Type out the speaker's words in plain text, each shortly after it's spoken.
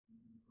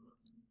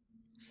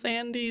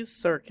Sandy's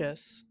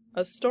Circus,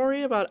 a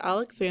story about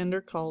Alexander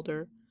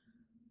Calder,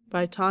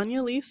 by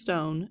Tanya Lee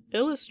Stone,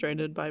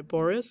 illustrated by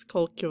Boris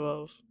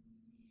Kolkyov.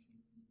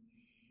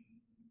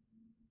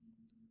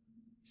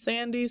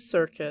 Sandy's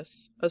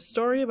Circus, a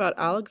story about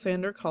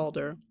Alexander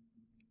Calder,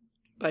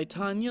 by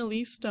Tanya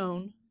Lee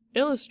Stone,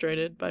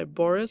 illustrated by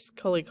Boris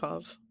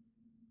Kolykov.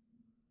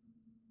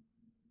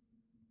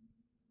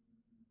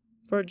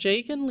 For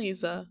Jake and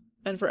Lisa,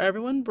 and for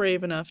everyone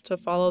brave enough to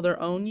follow their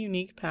own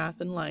unique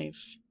path in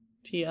life,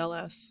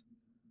 TLS.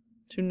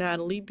 To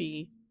Natalie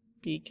B.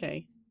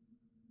 BK.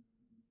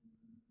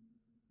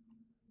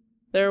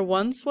 There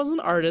once was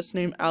an artist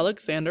named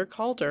Alexander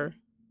Calder,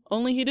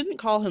 only he didn't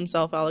call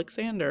himself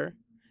Alexander,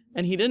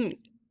 and he didn't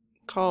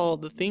call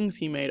the things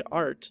he made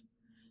art.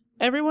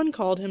 Everyone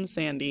called him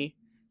Sandy.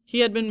 He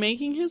had been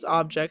making his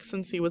objects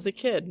since he was a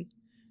kid.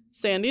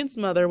 Sandy's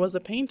mother was a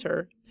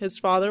painter, his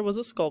father was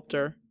a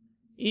sculptor.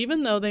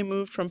 Even though they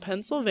moved from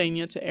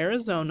Pennsylvania to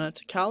Arizona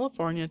to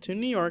California to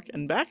New York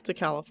and back to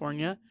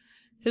California,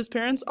 his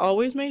parents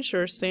always made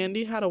sure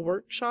Sandy had a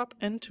workshop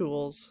and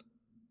tools.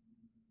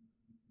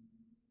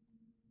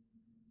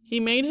 He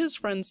made his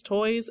friends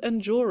toys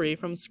and jewelry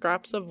from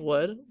scraps of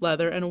wood,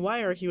 leather, and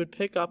wire he would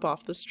pick up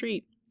off the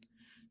street.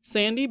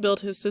 Sandy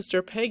built his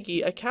sister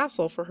Peggy a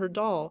castle for her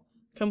doll,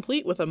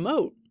 complete with a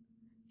moat.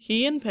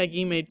 He and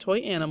Peggy made toy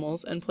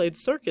animals and played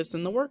circus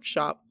in the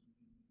workshop.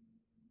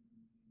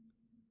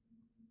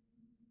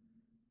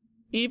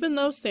 Even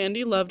though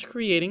Sandy loved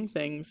creating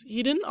things,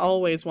 he didn't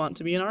always want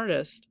to be an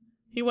artist.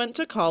 He went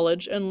to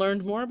college and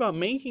learned more about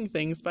making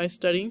things by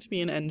studying to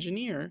be an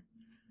engineer.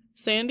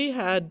 Sandy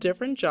had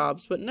different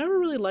jobs but never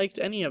really liked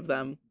any of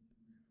them.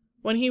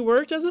 When he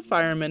worked as a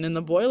fireman in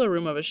the boiler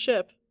room of a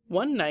ship,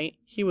 one night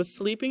he was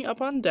sleeping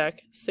up on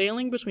deck,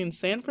 sailing between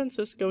San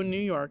Francisco and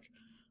New York.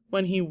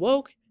 When he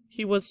woke,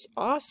 he was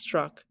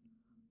awestruck.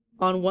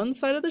 On one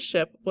side of the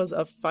ship was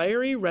a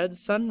fiery red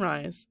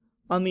sunrise.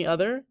 On the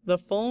other, the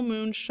full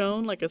moon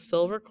shone like a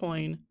silver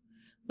coin.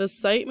 The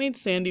sight made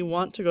Sandy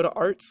want to go to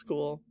art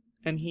school,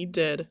 and he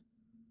did.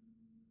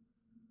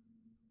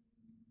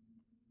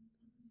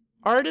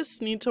 Artists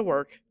need to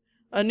work.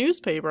 A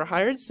newspaper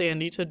hired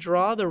Sandy to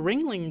draw the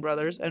Ringling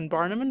Brothers and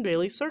Barnum and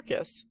Bailey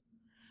Circus.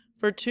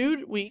 For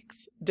 2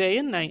 weeks, day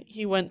and night,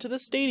 he went to the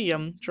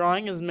stadium,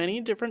 drawing as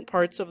many different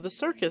parts of the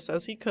circus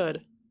as he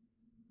could.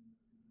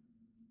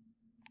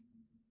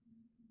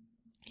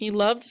 He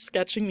loved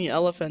sketching the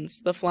elephants,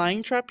 the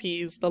flying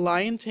trapeze, the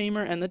lion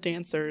tamer, and the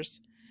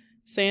dancers.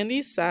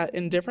 Sandy sat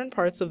in different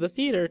parts of the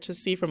theater to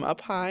see from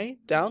up high,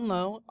 down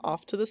low,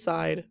 off to the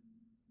side.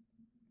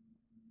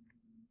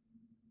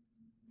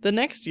 The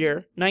next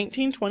year,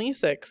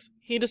 1926,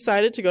 he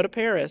decided to go to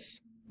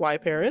Paris. Why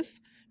Paris?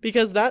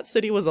 Because that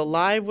city was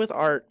alive with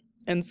art,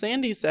 and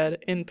Sandy said,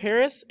 in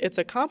Paris, it's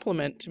a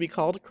compliment to be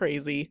called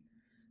crazy.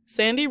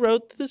 Sandy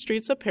rode through the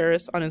streets of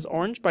Paris on his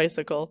orange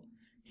bicycle.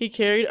 He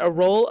carried a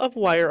roll of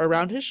wire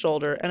around his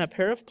shoulder and a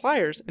pair of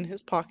pliers in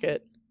his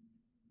pocket.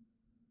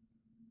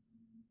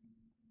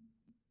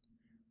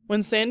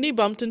 When Sandy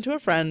bumped into a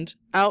friend,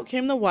 out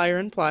came the wire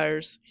and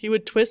pliers. He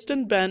would twist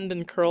and bend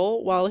and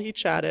curl while he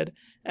chatted,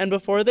 and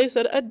before they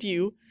said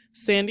adieu,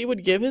 Sandy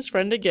would give his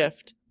friend a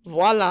gift.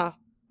 Voila!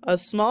 A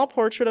small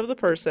portrait of the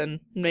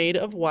person, made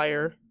of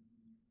wire.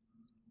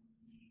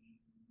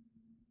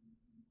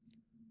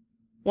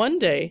 One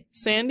day,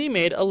 Sandy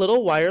made a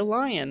little wire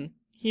lion.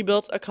 He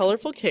built a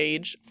colorful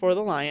cage for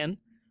the lion.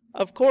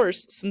 Of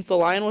course, since the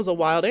lion was a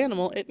wild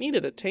animal, it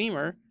needed a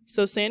tamer,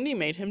 so Sandy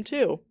made him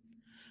too.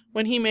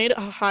 When he made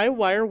a high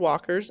wire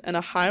walkers and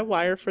a high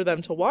wire for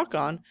them to walk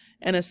on,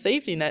 and a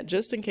safety net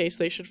just in case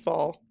they should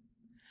fall,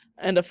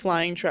 and a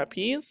flying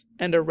trapeze,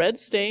 and a red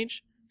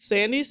stage,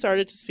 Sandy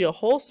started to see a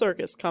whole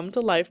circus come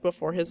to life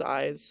before his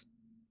eyes.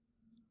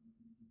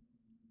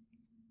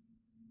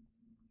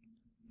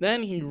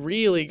 Then he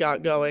really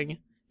got going.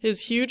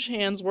 His huge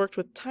hands worked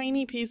with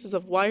tiny pieces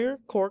of wire,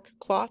 cork,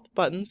 cloth,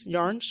 buttons,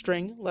 yarn,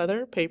 string,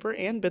 leather, paper,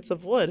 and bits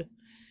of wood.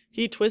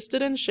 He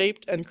twisted and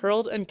shaped and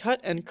curled and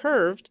cut and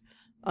curved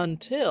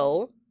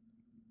until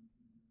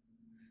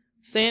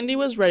Sandy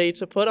was ready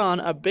to put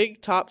on a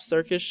big top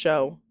circus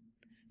show.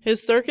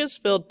 His circus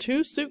filled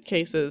 2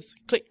 suitcases.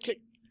 Click, click.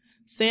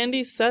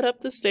 Sandy set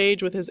up the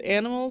stage with his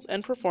animals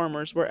and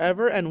performers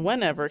wherever and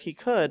whenever he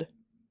could.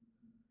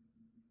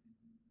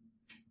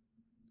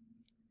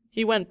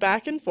 He went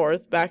back and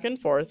forth,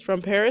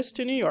 from Paris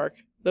to New York,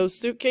 those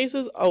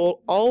suitcases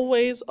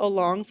always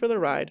along for the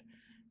ride.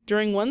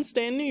 During one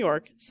stay in New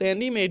York,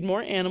 Sandy made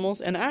more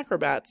animals and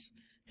acrobats.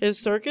 His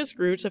circus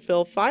grew to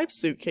fill 5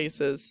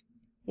 suitcases.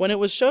 When it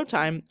was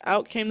showtime,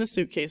 out came the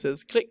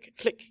suitcases. Click,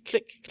 click,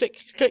 click, click,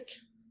 click.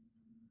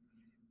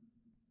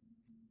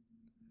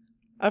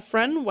 A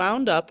friend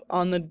wound up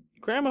on the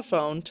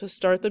gramophone to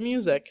start the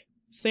music.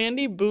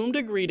 Sandy boomed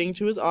a greeting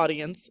to his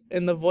audience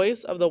in the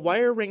voice of the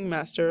wire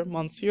ringmaster,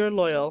 Monsieur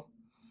Loyal,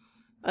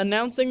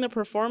 announcing the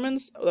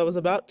performance that was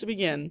about to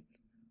begin.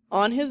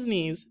 On his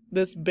knees,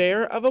 this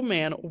bear of a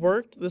man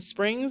worked the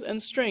springs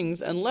and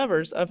strings and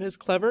levers of his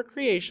clever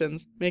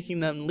creations,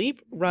 making them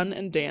leap, run,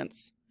 and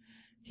dance.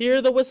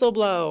 Hear the whistle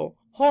blow!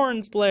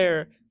 Horns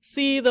blare.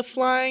 See the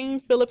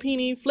flying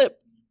Filippini flip.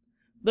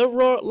 The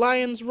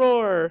lions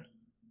roar.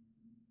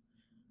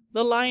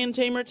 The lion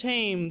tamer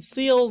tamed.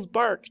 Seals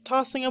bark,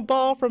 tossing a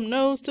ball from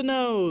nose to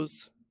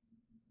nose.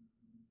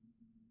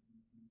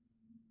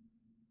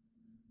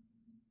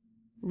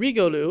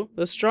 Rigolu,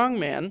 the strong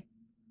man,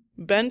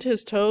 bent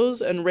his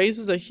toes and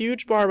raises a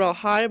huge barbell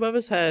high above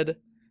his head,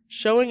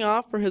 showing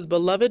off for his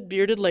beloved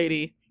bearded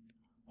lady.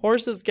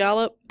 Horses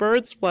gallop,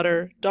 birds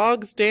flutter,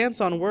 dogs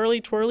dance on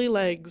whirly-twirly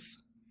legs.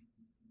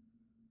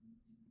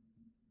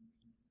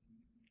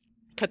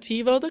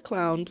 Cativo the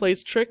clown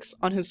plays tricks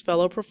on his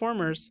fellow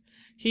performers.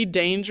 He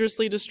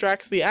dangerously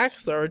distracts the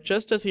axe thrower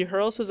just as he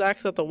hurls his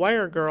axe at the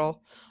wire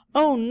girl.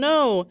 Oh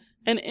no!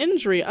 An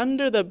injury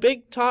under the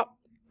big top!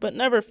 But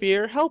never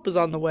fear, help is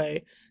on the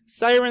way.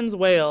 Sirens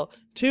wail.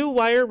 2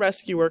 wire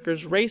rescue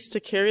workers race to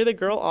carry the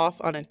girl off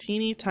on a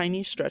teeny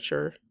tiny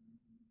stretcher.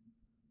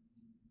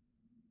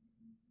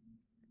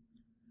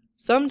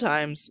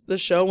 Sometimes the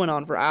show went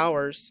on for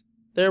hours.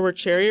 There were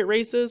chariot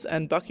races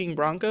and bucking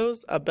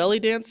broncos, a belly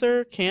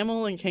dancer,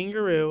 camel, and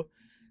kangaroo.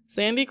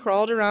 Sandy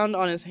crawled around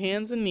on his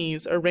hands and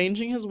knees,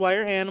 arranging his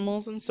wire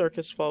animals and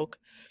circus folk,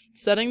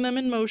 setting them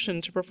in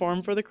motion to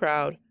perform for the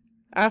crowd.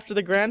 After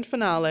the grand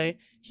finale,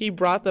 he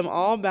brought them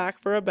all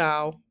back for a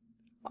bow.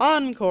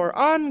 Encore!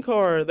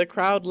 Encore! The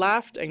crowd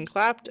laughed and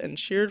clapped and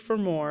cheered for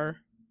more.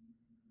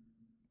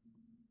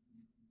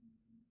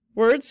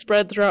 Word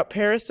spread throughout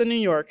Paris and New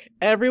York.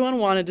 Everyone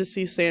wanted to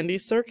see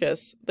Sandy's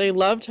circus. They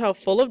loved how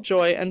full of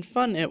joy and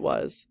fun it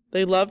was.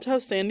 They loved how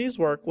Sandy's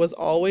work was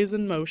always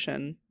in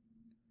motion.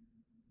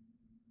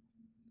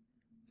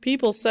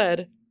 People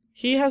said,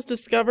 "He has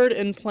discovered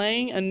in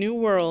playing a new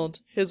world.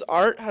 His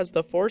art has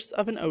the force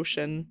of an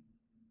ocean."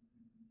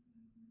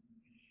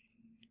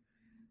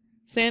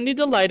 Sandy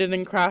delighted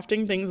in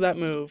crafting things that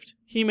moved.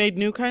 He made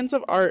new kinds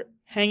of art,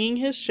 hanging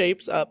his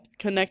shapes up,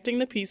 connecting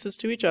the pieces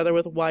to each other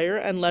with wire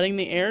and letting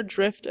the air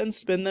drift and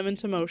spin them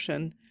into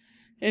motion.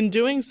 In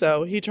doing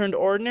so, he turned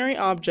ordinary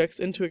objects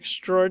into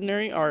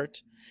extraordinary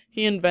art.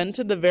 He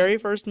invented the very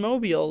first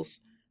mobiles,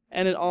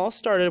 and it all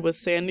started with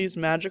Sandy's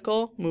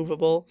magical,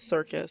 movable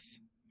circus.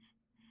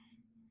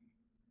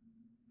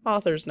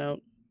 Author's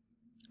note.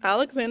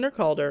 Alexander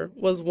Calder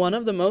was one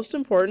of the most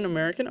important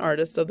American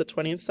artists of the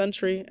 20th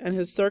century, and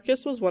his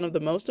circus was one of the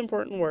most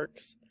important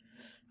works.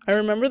 I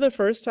remember the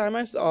first time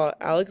I saw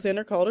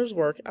Alexander Calder's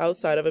work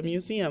outside of a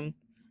museum.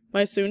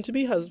 My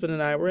soon-to-be husband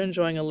and I were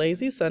enjoying a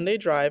lazy Sunday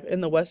drive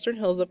in the western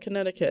hills of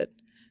Connecticut.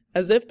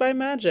 As if by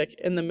magic,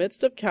 in the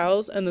midst of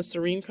cows and the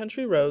serene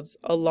country roads,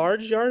 a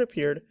large yard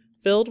appeared,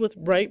 filled with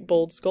bright,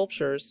 bold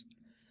sculptures.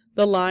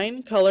 The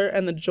line, color,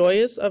 and the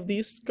joyous of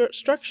these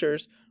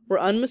structures were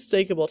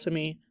unmistakable to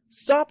me.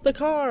 "Stop the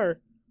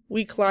car!"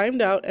 We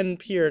climbed out and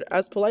peered,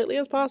 as politely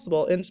as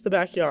possible, into the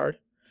backyard.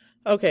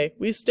 Okay,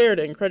 we stared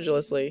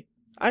incredulously.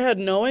 I had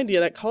no idea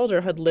that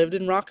Calder had lived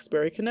in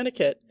Roxbury,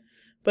 Connecticut,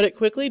 but it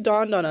quickly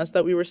dawned on us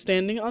that we were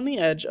standing on the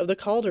edge of the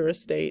Calder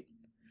estate.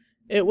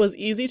 It was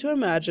easy to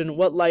imagine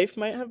what life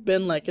might have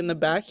been like in the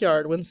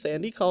backyard when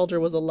Sandy Calder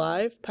was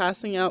alive,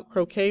 passing out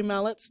croquet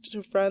mallets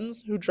to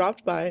friends who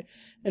dropped by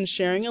and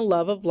sharing a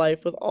love of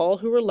life with all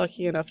who were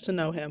lucky enough to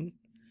know him.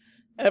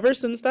 Ever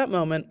since that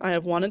moment, I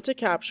have wanted to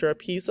capture a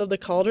piece of the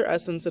Calder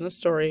essence in a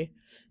story.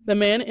 The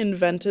man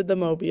invented the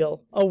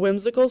mobile, a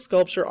whimsical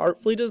sculpture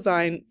artfully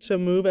designed to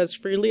move as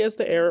freely as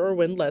the air or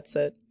wind lets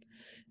it.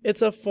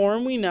 It's a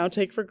form we now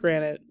take for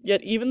granted,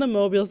 yet even the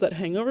mobiles that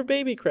hang over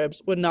baby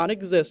cribs would not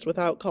exist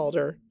without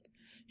Calder.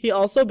 He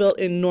also built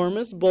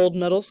enormous, bold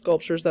metal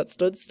sculptures that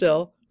stood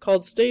still,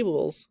 called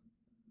stables.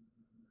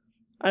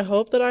 I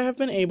hope that I have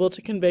been able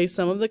to convey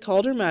some of the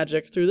Calder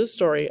magic through the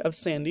story of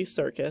Sandy's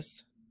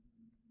circus.